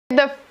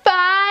The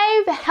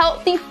 5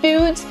 healthy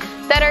foods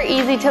that are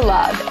easy to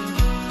love.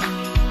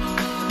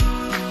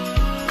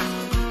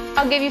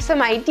 I'll give you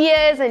some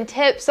ideas and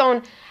tips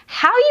on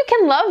how you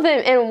can love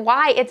them and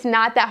why it's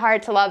not that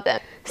hard to love them.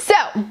 So,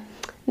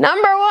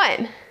 number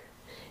 1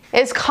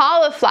 is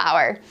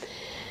cauliflower.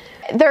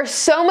 There's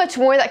so much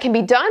more that can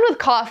be done with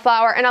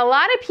cauliflower, and a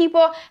lot of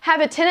people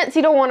have a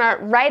tendency to want to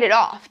write it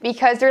off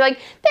because they're like,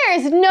 there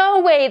is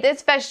no way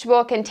this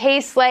vegetable can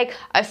taste like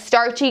a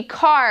starchy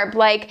carb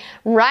like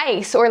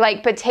rice or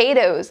like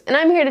potatoes. And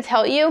I'm here to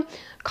tell you,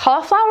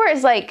 cauliflower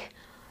is like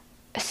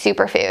a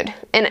superfood.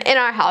 In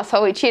our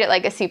household, we treat it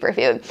like a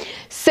superfood.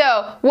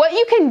 So what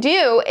you can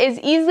do is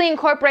easily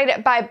incorporate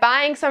it by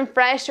buying some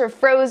fresh or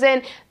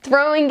frozen,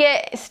 throwing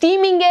it,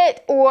 steaming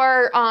it,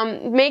 or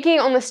making it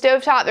on the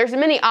stovetop. There's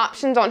many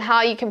options on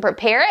how you can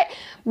prepare it,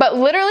 but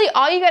literally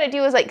all you gotta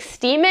do is like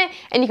steam it,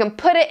 and you can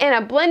put it in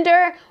a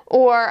blender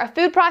or a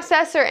food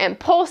processor and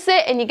pulse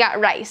it, and you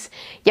got rice.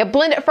 You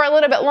blend it for a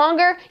little bit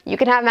longer, you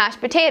can have mashed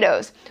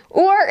potatoes.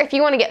 Or if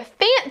you wanna get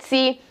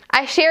fancy,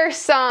 I share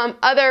some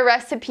other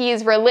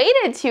recipes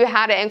related to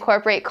how to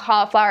incorporate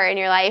cauliflower in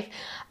your life,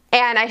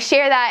 and I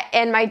share that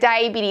in my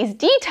diabetes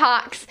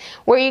detox,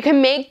 where you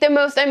can make the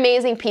most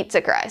amazing pizza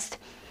crust.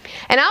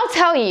 And I'll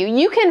tell you,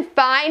 you can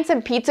find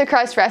some pizza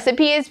crust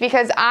recipes,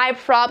 because I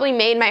probably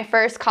made my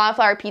first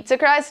cauliflower pizza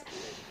crust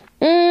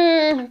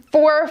 4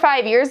 or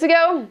 5 years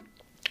ago,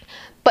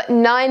 but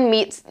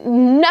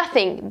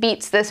nothing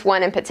beats this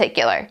one in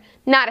particular.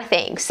 Not a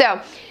thing. So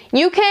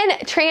you can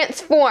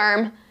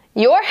transform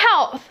your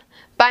health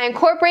by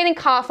incorporating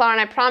cauliflower, and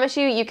I promise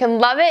you, you can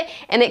love it,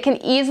 and it can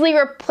easily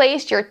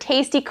replace your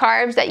tasty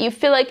carbs that you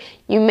feel like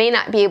you may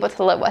not be able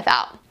to live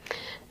without.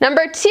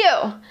 Number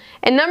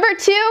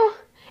 2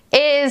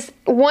 is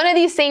one of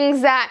these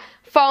things that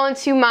fall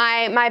into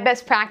my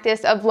best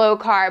practice of low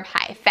carb,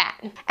 high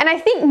fat. And I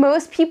think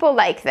most people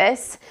like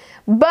this,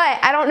 but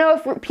I don't know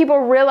if people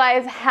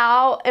realize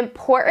how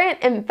important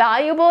and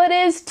valuable it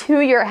is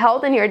to your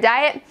health and your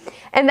diet,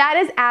 and that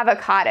is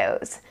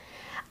avocados.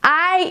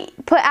 I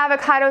put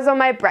avocados on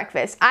my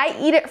breakfast. I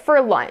eat it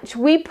for lunch.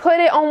 We put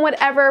it on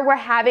whatever we're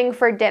having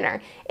for dinner.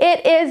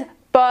 It is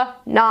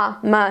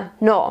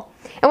phenomenal.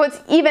 And what's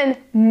even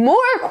more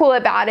cool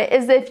about it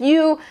is if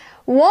you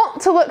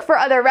want to look for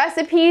other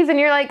recipes and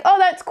you're like, oh,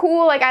 that's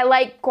cool, like I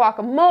like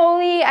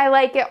guacamole, I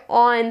like it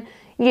on,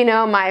 you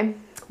know, my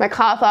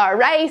cauliflower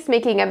rice,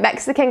 making a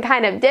Mexican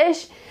kind of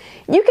dish,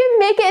 you can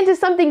make it into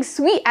something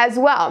sweet as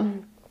well.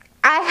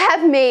 I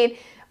have made,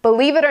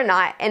 believe it or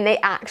not, and they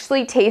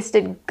actually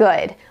tasted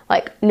good,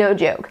 like no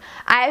joke.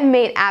 I have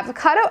made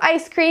avocado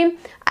ice cream,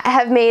 I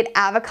have made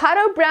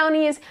avocado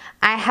brownies,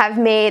 I have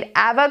made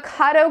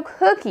avocado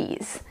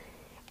cookies,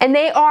 and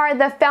they are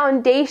the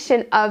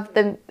foundation of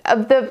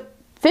the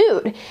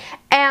food.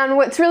 And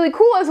what's really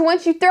cool is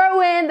once you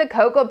throw in the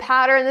cocoa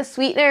powder and the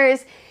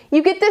sweeteners,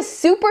 you get this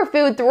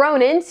superfood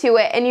thrown into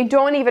it and you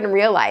don't even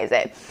realize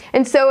it.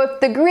 And so if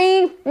the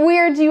green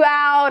weirds you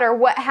out or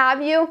what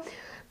have you,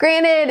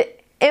 granted,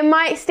 it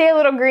might stay a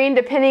little green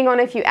depending on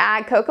if you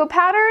add cocoa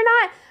powder or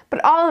not,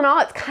 but all in all,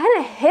 it's kind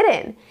of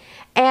hidden,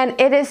 and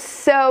it is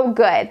so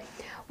good.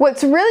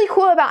 What's really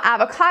cool about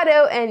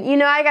avocado, and you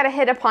know I gotta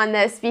hit upon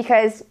this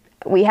because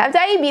we have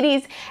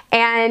diabetes,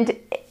 and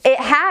it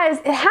has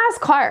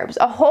carbs.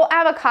 A whole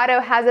avocado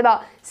has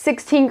about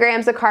 16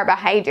 grams of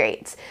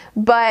carbohydrates,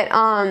 but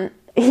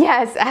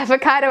yes,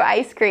 avocado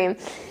ice cream,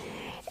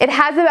 it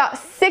has about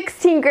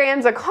 16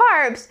 grams of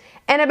carbs,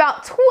 and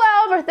about 12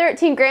 or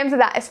 13 grams of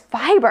that is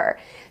fiber.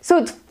 So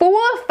it's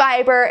full of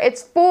fiber,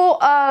 it's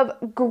full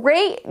of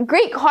great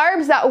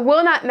carbs that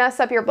will not mess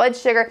up your blood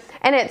sugar,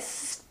 and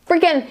it's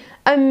freaking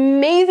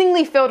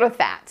amazingly filled with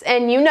fats.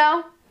 And you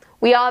know,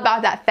 we all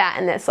about that fat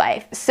in this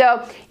life.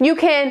 So you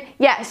can,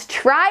 yes,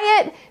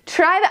 try it.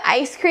 Try the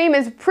ice cream.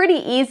 Is pretty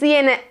easy,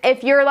 and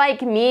if you're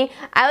like me,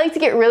 I like to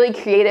get really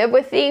creative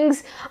with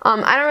things.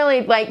 I don't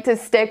really like to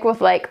stick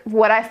with like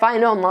what I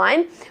find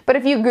online, but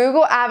if you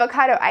Google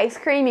avocado ice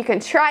cream, you can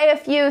try a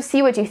few,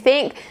 see what you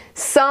think.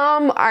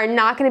 Some are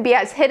not gonna be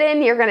as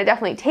hidden. You're gonna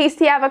definitely taste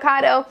the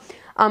avocado.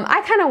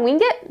 I kind of wing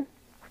it,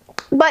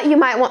 but you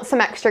might want some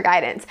extra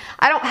guidance.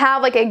 I don't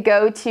have like a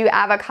go-to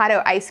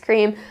avocado ice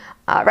cream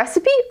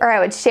recipe, or I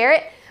would share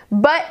it,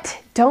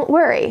 but don't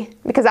worry,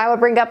 because I will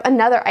bring up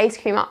another ice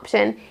cream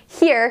option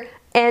here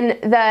in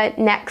the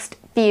next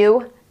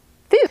few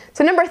foods.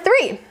 So number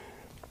 3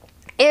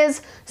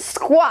 is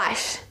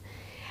squash.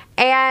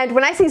 And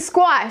when I say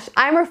squash,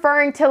 I'm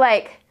referring to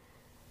like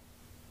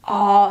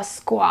all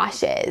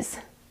squashes,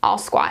 all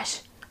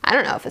squash. I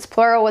don't know if it's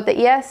plural with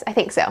the ES, I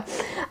think so.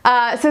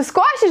 So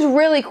squash is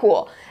really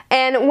cool.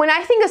 And when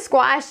I think of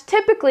squash,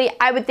 typically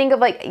I would think of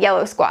like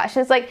yellow squash.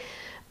 And it's like,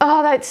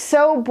 oh, that's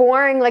so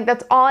boring, like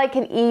that's all I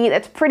can eat,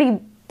 that's pretty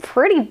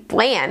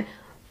bland.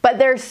 But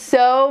there's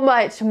so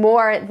much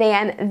more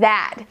than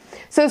that.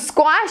 So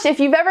squash, if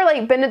you've ever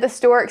like been to the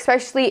store,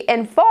 especially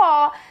in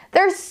fall,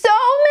 there's so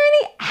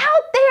many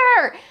out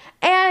there,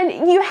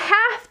 and you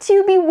have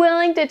to be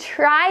willing to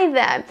try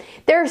them.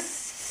 There's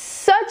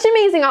such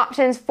amazing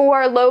options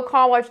for low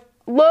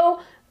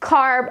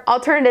carb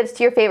alternatives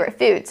to your favorite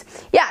foods.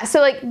 Yeah,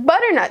 so like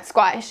butternut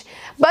squash.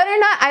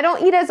 Butternut I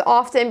don't eat as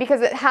often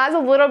because it has a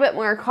little bit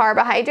more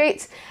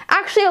carbohydrates.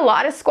 Actually, a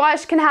lot of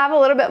squash can have a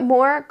little bit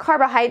more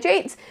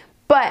carbohydrates,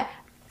 but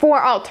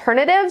for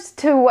alternatives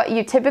to what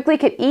you typically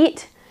could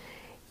eat,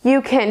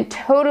 you can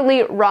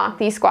totally rock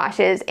these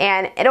squashes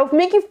and it'll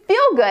make you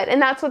feel good,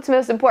 and that's what's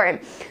most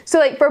important. So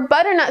like for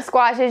butternut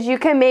squashes, you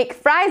can make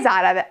fries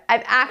out of it.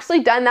 I've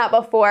actually done that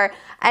before.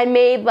 I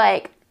made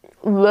like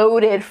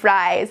loaded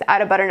fries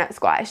out of butternut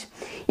squash.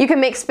 You can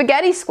make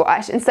spaghetti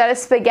squash instead of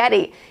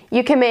spaghetti.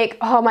 You can make,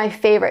 oh my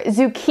favorite,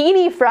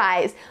 zucchini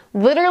fries.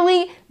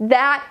 Literally,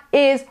 that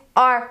is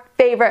our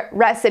favorite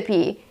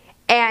recipe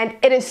and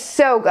it is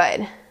so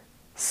good.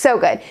 So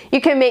good.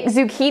 You can make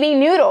zucchini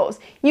noodles.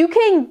 You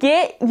can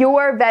get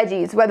your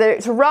veggies, whether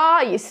it's raw,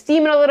 you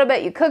steam it a little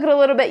bit, you cook it a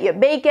little bit, you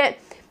bake it.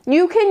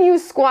 You can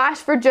use squash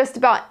for just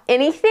about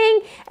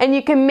anything and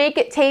you can make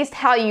it taste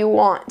how you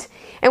want.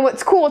 And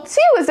what's cool too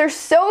is there's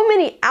so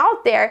many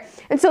out there.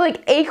 And so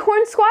like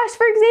acorn squash,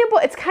 for example,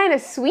 it's kind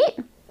of sweet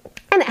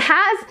and it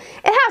has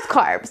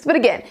carbs, but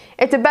again,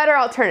 it's a better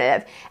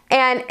alternative.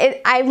 And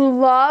I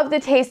love the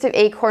taste of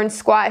acorn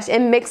squash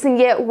and mixing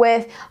it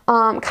with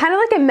kind of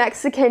like a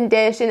Mexican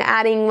dish and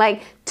adding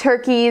like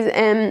turkeys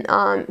and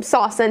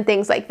salsa and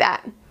things like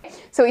that.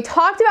 So we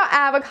talked about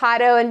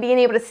avocado and being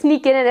able to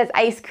sneak in it as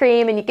ice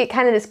cream and you get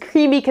kind of this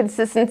creamy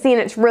consistency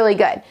and it's really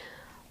good.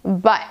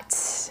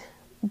 But,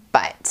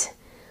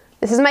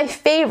 this is my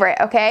favorite,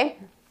 okay?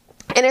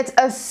 And it's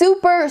a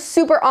super,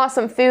 super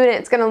awesome food and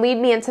it's gonna lead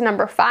me into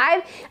number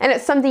 5. And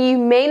it's something you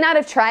may not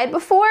have tried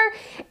before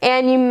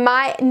and you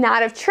might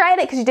not have tried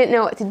it because you didn't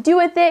know what to do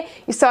with it.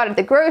 You saw it at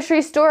the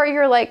grocery store,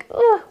 you're like,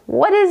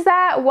 what is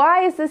that?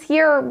 Why is this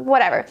here?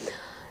 Whatever.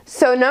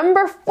 So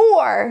number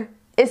 4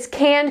 is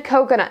canned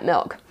coconut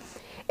milk.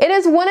 It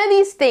is one of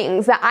these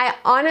things that I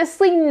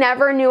honestly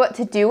never knew what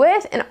to do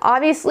with, and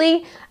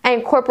obviously I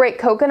incorporate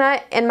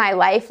coconut in my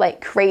life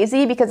like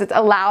crazy because it's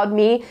allowed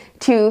me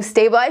to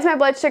stabilize my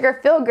blood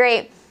sugar, feel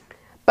great.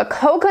 But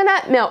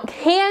coconut milk,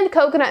 canned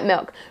coconut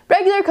milk,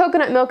 regular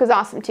coconut milk is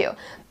awesome too,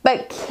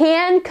 but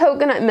canned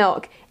coconut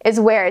milk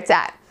is where it's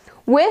at.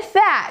 With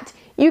that,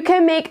 you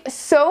can make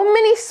so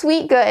many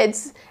sweet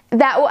goods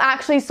that will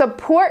actually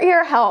support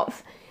your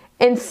health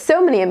in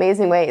so many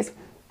amazing ways.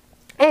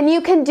 And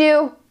you can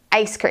do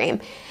ice cream.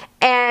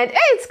 And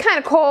it's kind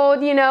of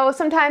cold, you know,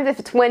 sometimes if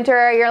it's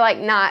winter, you're like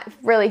not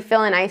really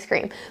feeling ice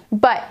cream.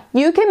 But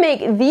you can make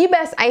the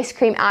best ice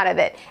cream out of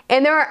it.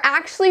 And there are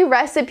actually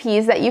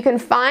recipes that you can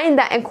find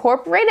that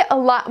incorporate it a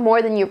lot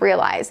more than you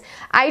realize.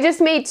 I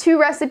just made 2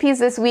 recipes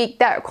this week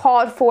that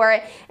called for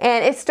it,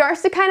 and it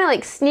starts to kind of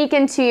like sneak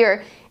into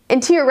your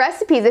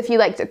recipes if you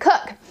like to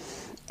cook.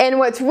 And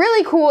what's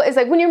really cool is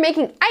like when you're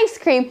making ice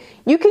cream,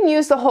 you can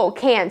use the whole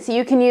can. So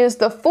you can use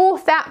the full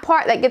fat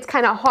part that gets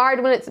kind of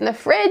hard when it's in the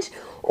fridge,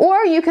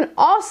 or you can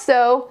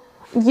also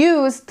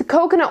use the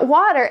coconut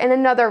water in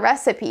another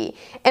recipe.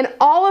 And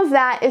all of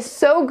that is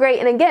so great.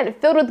 And again,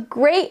 filled with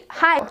great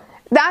high.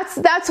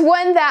 That's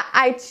one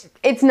that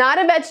it's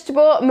not a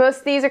vegetable. Most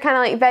of these are kind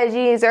of like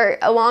veggies or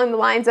along the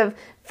lines of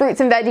fruits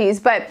and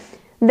veggies, but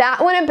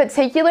that one in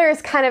particular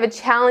is kind of a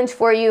challenge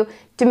for you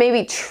to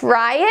maybe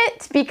try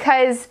it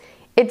because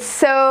it's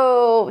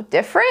so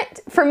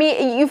different. For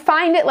me, you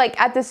find it like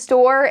at the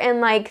store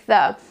in like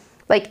the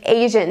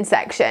Asian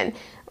section.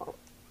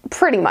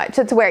 Pretty much,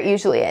 that's where it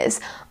usually is.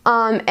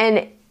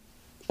 And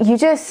you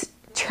just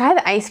try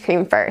the ice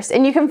cream first.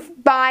 And you can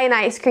buy an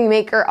ice cream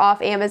maker off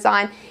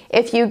Amazon.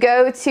 If you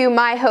go to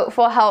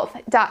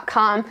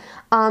myhopefulhealth.com,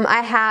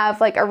 I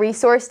have like a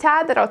resource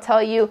tab that'll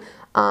tell you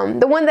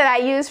the one that I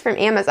use from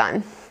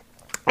Amazon.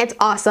 It's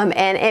awesome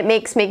and it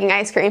makes making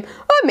ice cream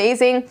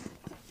amazing.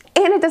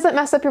 And it doesn't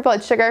mess up your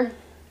blood sugar.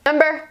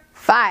 Number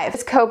 5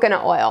 is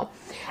coconut oil.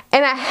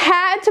 And I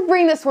had to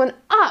bring this one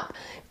up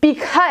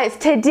because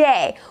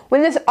today,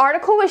 when this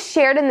article was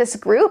shared in this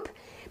group,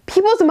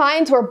 people's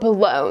minds were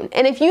blown.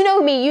 And if you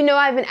know me, you know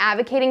I've been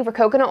advocating for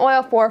coconut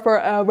oil for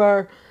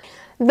forever.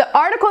 The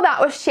article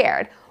that was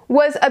shared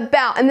was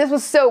about, and this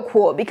was so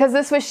cool because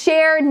this was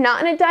shared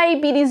not in a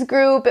diabetes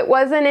group. It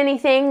wasn't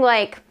anything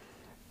like,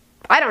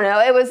 I don't know,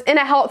 it was in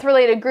a health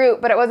related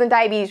group, but it wasn't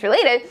diabetes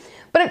related.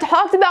 But it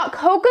talked about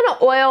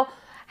coconut oil,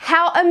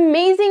 how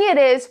amazing it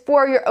is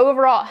for your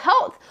overall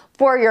health,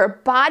 for your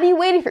body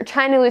weight if you're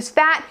trying to lose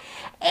fat,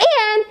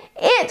 and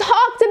it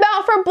talked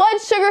about for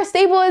blood sugar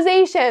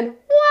stabilization.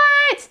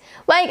 What?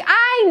 Like,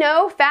 I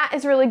know fat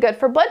is really good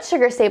for blood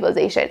sugar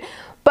stabilization,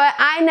 but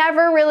I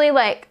never really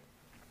like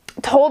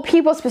told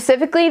people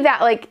specifically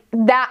that like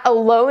that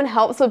alone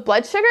helps with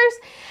blood sugars.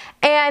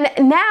 And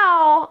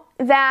now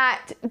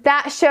that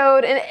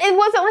showed, and it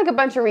wasn't like a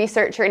bunch of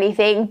research or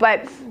anything,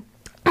 but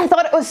I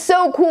thought it was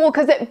so cool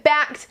because it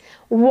backed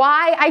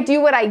why I do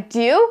what I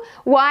do,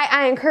 why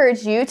I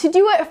encourage you to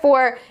do it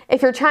for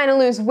if you're trying to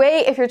lose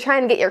weight, if you're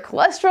trying to get your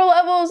cholesterol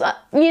levels,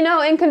 you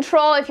know, in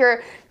control, if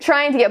you're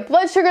trying to get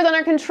blood sugars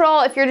under control,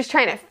 if you're just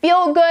trying to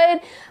feel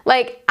good.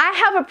 Like, I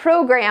have a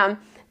program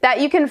that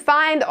you can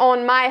find on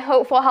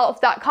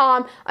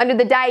myhopefulhealth.com under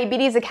the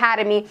Diabetes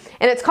Academy,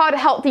 and it's called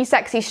Healthy,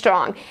 Sexy,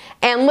 Strong.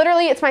 And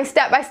literally it's my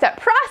step-by-step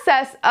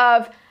process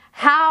of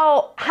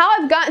how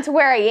I've gotten to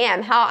where I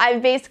am, how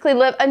I've basically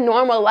lived a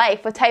normal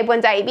life with type 1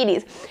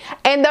 diabetes.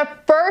 And the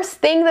first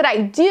thing that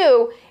I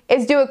do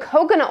is do a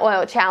coconut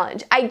oil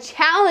challenge. I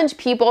challenge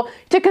people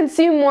to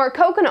consume more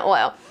coconut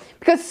oil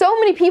because so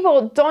many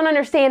people don't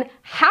understand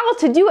how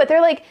to do it. They're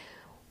like,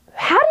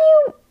 how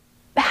do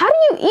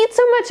you eat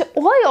so much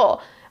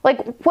oil?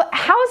 Like,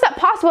 how is that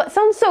possible? It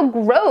sounds so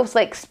gross,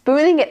 like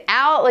spooning it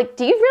out. Like,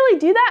 do you really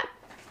do that?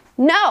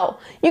 No,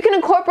 you can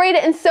incorporate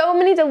it in so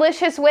many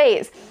delicious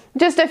ways.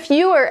 Just a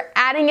few are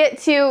adding it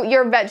to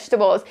your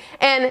vegetables.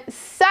 And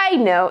side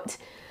note,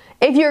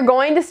 if you're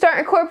going to start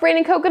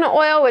incorporating coconut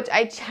oil, which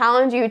I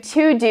challenge you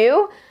to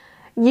do,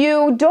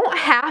 you don't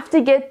have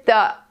to get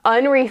the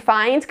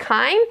unrefined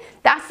kind.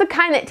 That's the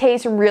kind that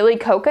tastes really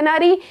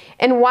coconutty.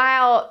 And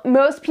while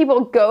most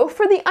people go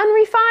for the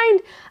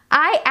unrefined,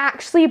 I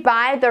actually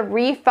buy the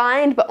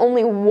refined, but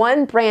only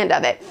one brand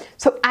of it.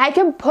 So I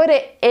can put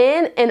it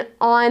in and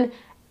on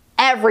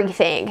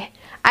everything.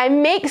 I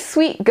make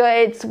sweet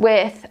goods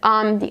with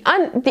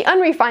the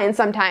unrefined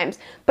sometimes,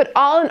 but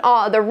all in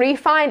all, the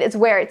refined is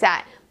where it's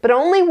at, but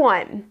only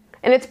one,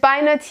 and it's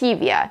by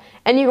Nativia,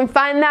 and you can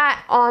find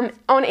that on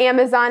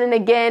Amazon. And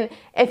again,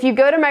 if you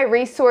go to my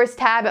resource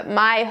tab at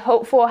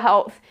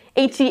myhopefulhealth,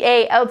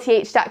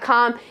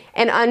 HEALTH.com,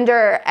 and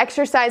under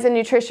exercise and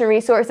nutrition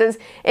resources,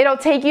 it'll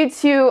take you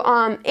to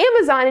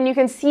Amazon, and you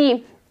can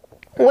see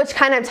which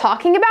kind I'm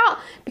talking about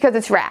because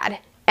it's rad.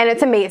 And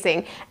it's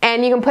amazing.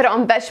 And you can put it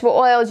on vegetable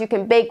oils, you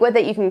can bake with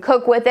it, you can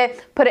cook with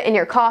it, put it in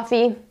your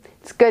coffee.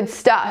 It's good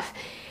stuff.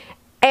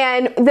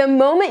 And the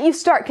moment you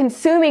start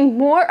consuming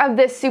more of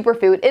this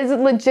superfood, it is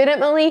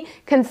legitimately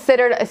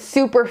considered a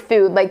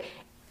superfood. Like,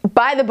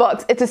 by the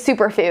books, it's a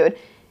superfood.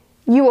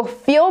 You will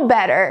feel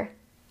better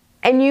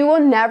and you will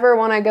never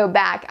want to go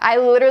back. I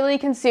literally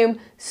consume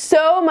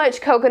so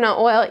much coconut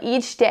oil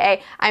each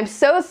day. I'm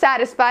so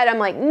satisfied. I'm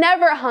like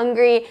never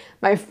hungry.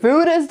 My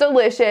food is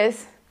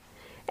delicious.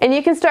 And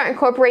you can start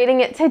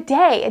incorporating it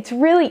today. It's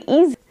really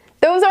easy.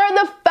 Those are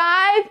the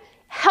 5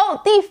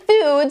 healthy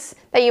foods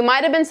that you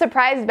might have been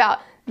surprised about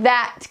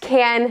that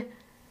can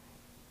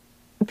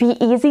be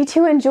easy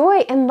to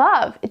enjoy and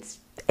love. It's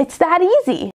that easy.